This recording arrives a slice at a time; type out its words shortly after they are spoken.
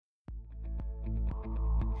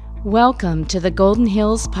Welcome to the Golden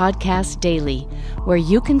Hills Podcast Daily, where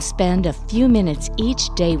you can spend a few minutes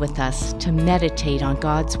each day with us to meditate on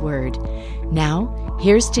God's Word. Now,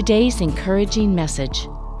 here's today's encouraging message.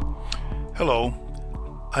 Hello,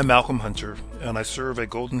 I'm Malcom Hunter, and I serve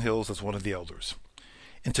at Golden Hills as one of the elders.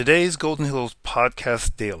 In today's Golden Hills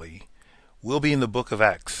Podcast Daily, we'll be in the book of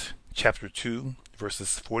Acts, chapter 2,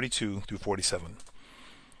 verses 42 through 47.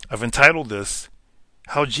 I've entitled this,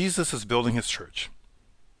 How Jesus is Building His Church.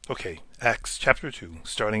 Okay, Acts chapter 2,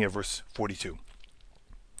 starting at verse 42.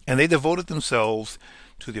 And they devoted themselves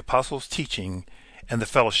to the apostles' teaching and the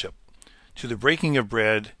fellowship, to the breaking of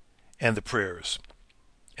bread and the prayers.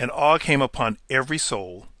 And awe came upon every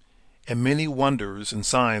soul, and many wonders and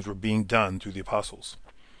signs were being done through the apostles.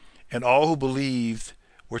 And all who believed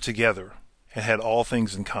were together and had all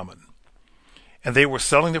things in common. And they were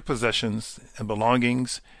selling their possessions and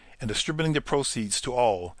belongings and distributing the proceeds to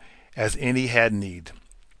all as any had need.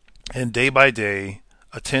 And day by day,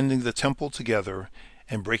 attending the temple together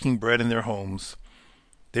and breaking bread in their homes,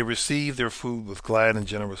 they received their food with glad and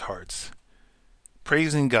generous hearts,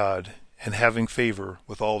 praising God and having favor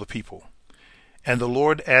with all the people. And the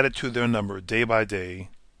Lord added to their number day by day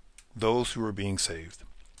those who were being saved.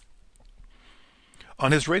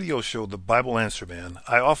 On his radio show, The Bible Answer Man,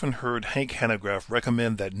 I often heard Hank Hanegraaff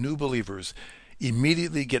recommend that new believers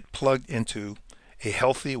immediately get plugged into a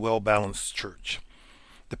healthy, well-balanced church.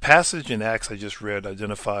 The passage in Acts I just read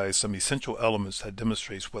identifies some essential elements that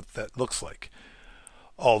demonstrates what that looks like.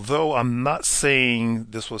 Although I'm not saying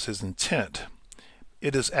this was his intent,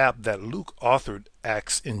 it is apt that Luke authored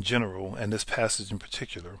Acts in general, and this passage in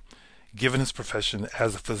particular, given his profession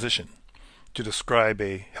as a physician, to describe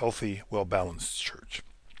a healthy, well-balanced church.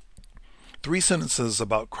 3 sentences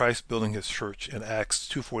about Christ building his church in Acts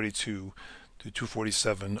 2:42 to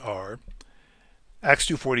 2:47 are, Acts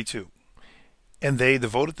 2:42, and they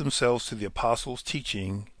devoted themselves to the apostles'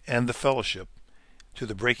 teaching and the fellowship, to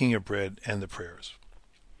the breaking of bread and the prayers.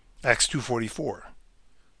 Acts 2:44,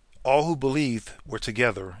 all who believed were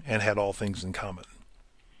together and had all things in common.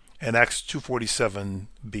 And Acts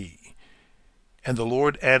 2:47b, and the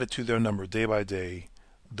Lord added to their number day by day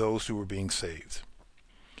those who were being saved.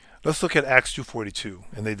 Let's look at Acts 2:42,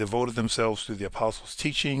 and they devoted themselves to the apostles'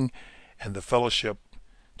 teaching and the fellowship,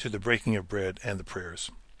 to the breaking of bread and the prayers.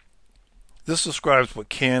 This describes what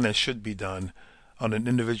can and should be done on an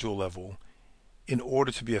individual level in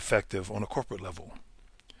order to be effective on a corporate level.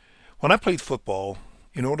 When I played football,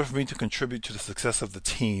 in order for me to contribute to the success of the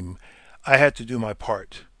team, I had to do my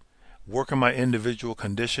part, work on my individual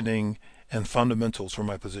conditioning and fundamentals for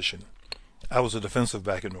my position. I was a defensive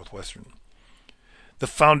back at Northwestern. The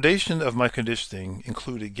foundation of my conditioning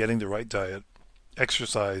included getting the right diet,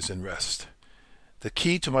 exercise, and rest. The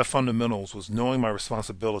key to my fundamentals was knowing my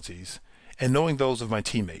responsibilities and knowing those of my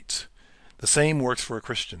teammates. The same works for a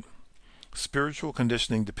Christian. Spiritual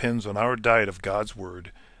conditioning depends on our diet of God's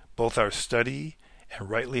Word, both our study and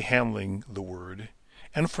rightly handling the Word,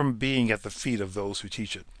 and from being at the feet of those who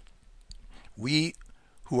teach it. We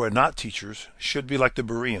who are not teachers should be like the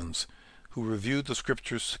Bereans, who reviewed the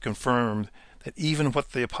Scriptures to confirm that even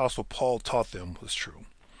what the Apostle Paul taught them was true.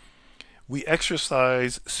 We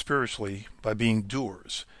exercise spiritually by being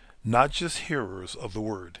doers, not just hearers of the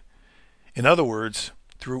Word. In other words,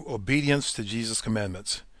 through obedience to Jesus'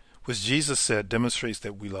 commandments, which Jesus said demonstrates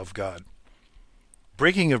that we love God.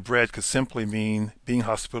 Breaking of bread could simply mean being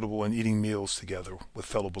hospitable and eating meals together with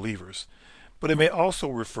fellow believers, but it may also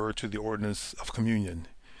refer to the ordinance of communion,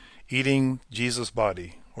 eating Jesus'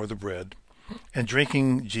 body, or the bread, and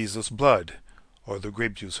drinking Jesus' blood, or the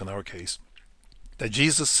grape juice in our case, that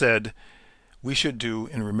Jesus said we should do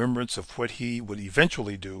in remembrance of what he would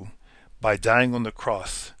eventually do by dying on the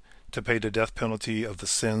cross to pay the death penalty of the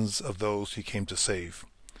sins of those he came to save.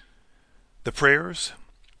 The prayers?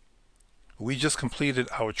 We just completed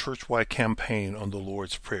our church-wide campaign on the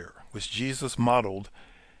Lord's Prayer, which Jesus modeled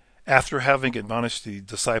after having admonished the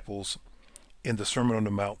disciples in the Sermon on the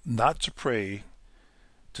Mount not to pray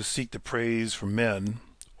to seek the praise from men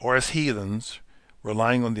or as heathens,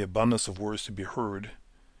 relying on the abundance of words to be heard,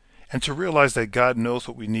 and to realize that God knows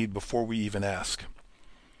what we need before we even ask.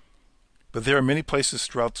 But there are many places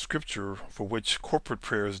throughout Scripture for which corporate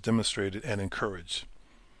prayer is demonstrated and encouraged.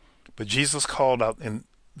 But Jesus called out in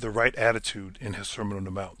the right attitude in his Sermon on the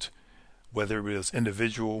Mount, whether it is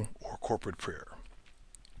individual or corporate prayer.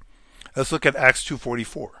 Let's look at Acts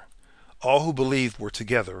 2:44. All who believed were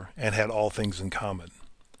together and had all things in common.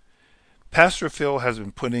 Pastor Phil has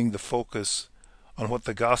been putting the focus on what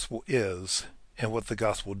the gospel is and what the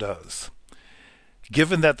gospel does.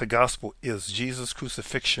 Given that the gospel is Jesus'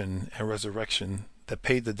 crucifixion and resurrection that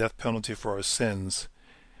paid the death penalty for our sins,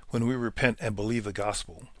 when we repent and believe the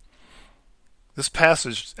gospel. This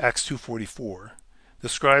passage, Acts 2:44,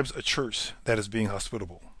 describes a church that is being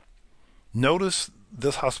hospitable. Notice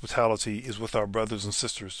this hospitality is with our brothers and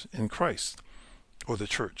sisters in Christ, or the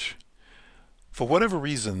church. For whatever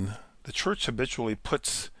reason, the church habitually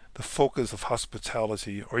puts the focus of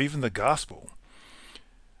hospitality, or even the gospel,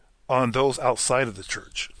 on those outside of the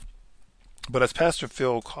church. But as Pastor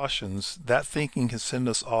Phil cautions, that thinking can send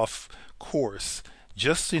us off course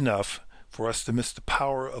just enough for us to miss the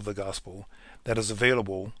power of the gospel that is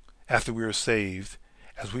available after we are saved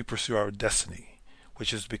as we pursue our destiny,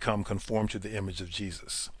 which has become conformed to the image of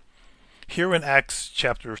Jesus. Here in Acts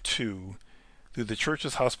chapter 2, through the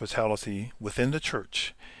church's hospitality within the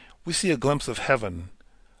church, we see a glimpse of heaven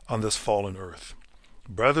on this fallen earth.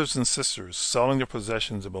 Brothers and sisters selling their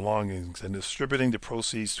possessions and belongings and distributing the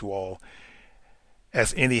proceeds to all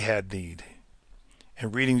as any had need.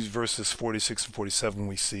 And reading verses 46 and 47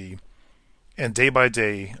 we see, and day by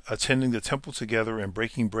day, attending the temple together and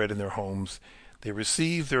breaking bread in their homes, they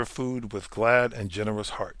received their food with glad and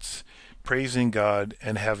generous hearts, praising God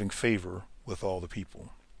and having favor with all the people.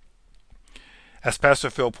 As Pastor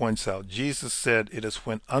Phil points out, Jesus said it is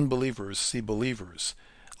when unbelievers see believers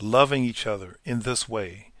loving each other in this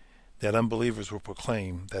way that unbelievers will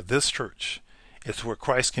proclaim that this church is where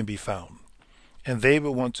Christ can be found, and they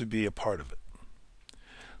will want to be a part of it.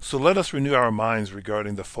 So let us renew our minds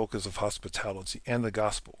regarding the focus of hospitality and the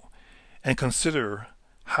gospel, and consider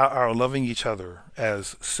how our loving each other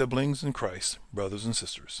as siblings in Christ, brothers and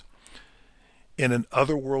sisters, in an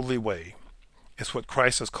otherworldly way is what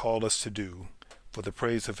Christ has called us to do for the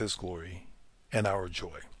praise of his glory and our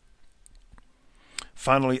joy.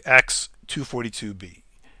 Finally, Acts 2:42b,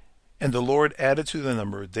 and the Lord added to the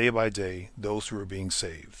number day by day those who were being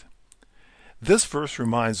saved. This verse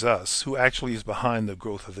reminds us who actually is behind the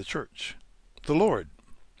growth of the church, the Lord.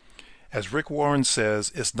 As Rick Warren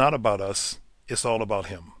says, it's not about us, it's all about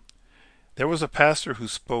him. There was a pastor who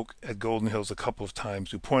spoke at Golden Hills a couple of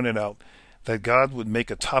times who pointed out that God would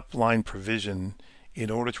make a top-line provision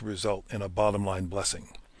in order to result in a bottom-line blessing.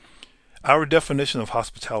 Our definition of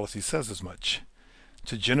hospitality says as much: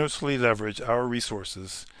 to generously leverage our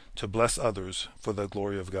resources to bless others for the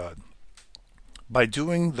glory of God. By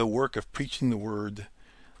doing the work of preaching the word,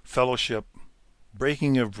 fellowship,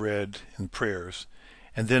 breaking of bread, and prayers,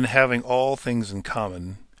 and then having all things in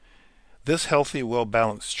common, this healthy,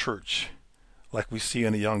 well-balanced church, like we see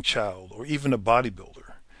in a young child or even a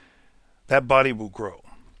bodybuilder, that body will grow.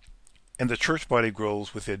 And the church body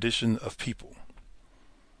grows with the addition of people.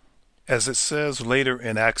 As it says later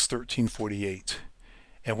in Acts 13:48,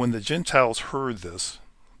 and when the Gentiles heard this,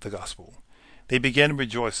 the gospel, they began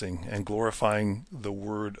rejoicing and glorifying the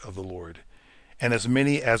word of the Lord, and as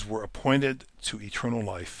many as were appointed to eternal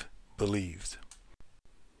life believed.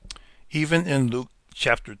 Even in Luke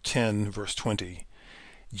chapter 10, verse 20,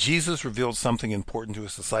 Jesus revealed something important to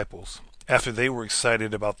his disciples after they were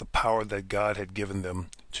excited about the power that God had given them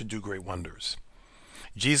to do great wonders.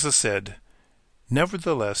 Jesus said,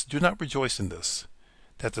 "Nevertheless, do not rejoice in this,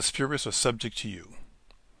 that the spirits are subject to you,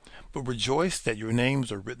 but rejoice that your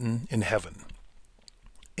names are written in heaven."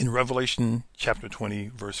 In Revelation chapter 20,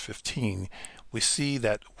 verse 15, we see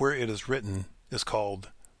that where it is written is called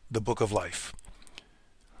the book of life.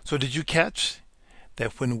 So did you catch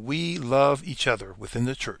that when we love each other within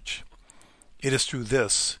the church, it is through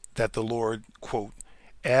this that the Lord, quote,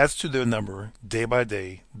 adds to their number day by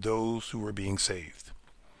day those who are being saved.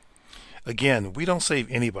 Again, we don't save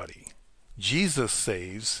anybody. Jesus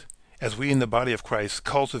saves as we in the body of Christ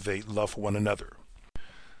cultivate love for one another.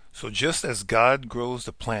 So just as God grows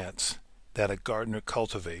the plants that a gardener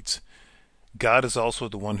cultivates, God is also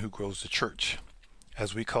the one who grows the church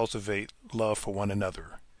as we cultivate love for one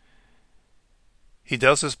another. He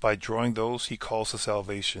does this by drawing those he calls to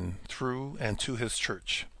salvation through and to his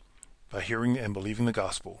church, by hearing and believing the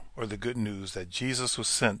gospel, or the good news that Jesus was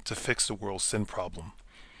sent to fix the world's sin problem,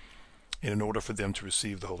 and in order for them to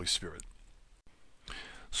receive the Holy Spirit.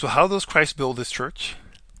 So how does Christ build this church?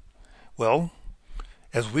 Well,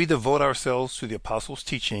 as we devote ourselves to the apostles'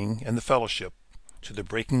 teaching and the fellowship, to the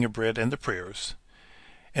breaking of bread and the prayers,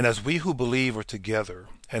 and as we who believe are together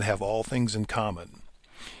and have all things in common,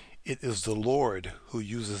 it is the Lord who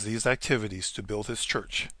uses these activities to build his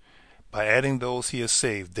church by adding those he has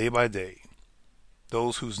saved day by day,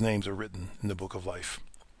 those whose names are written in the book of life.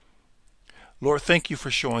 Lord, thank you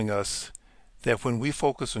for showing us that when we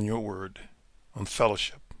focus on your word, on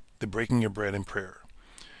fellowship, the breaking of bread and prayer,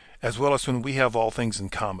 as well as when we have all things in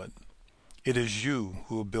common, it is you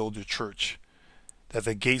who will build your church that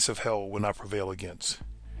the gates of hell will not prevail against.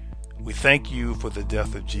 We thank you for the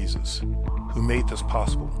death of Jesus, who made this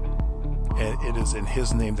possible. And it is in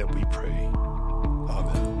his name that we pray.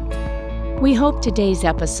 Amen. We hope today's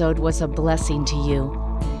episode was a blessing to you.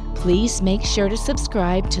 Please make sure to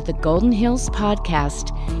subscribe to the Golden Hills Podcast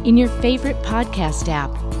in your favorite podcast app,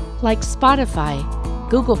 like Spotify,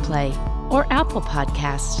 Google Play, or Apple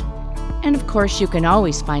Podcasts. And of course, you can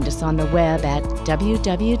always find us on the web at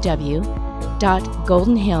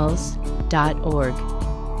www.goldenhills.org.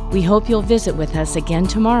 We hope you'll visit with us again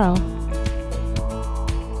tomorrow.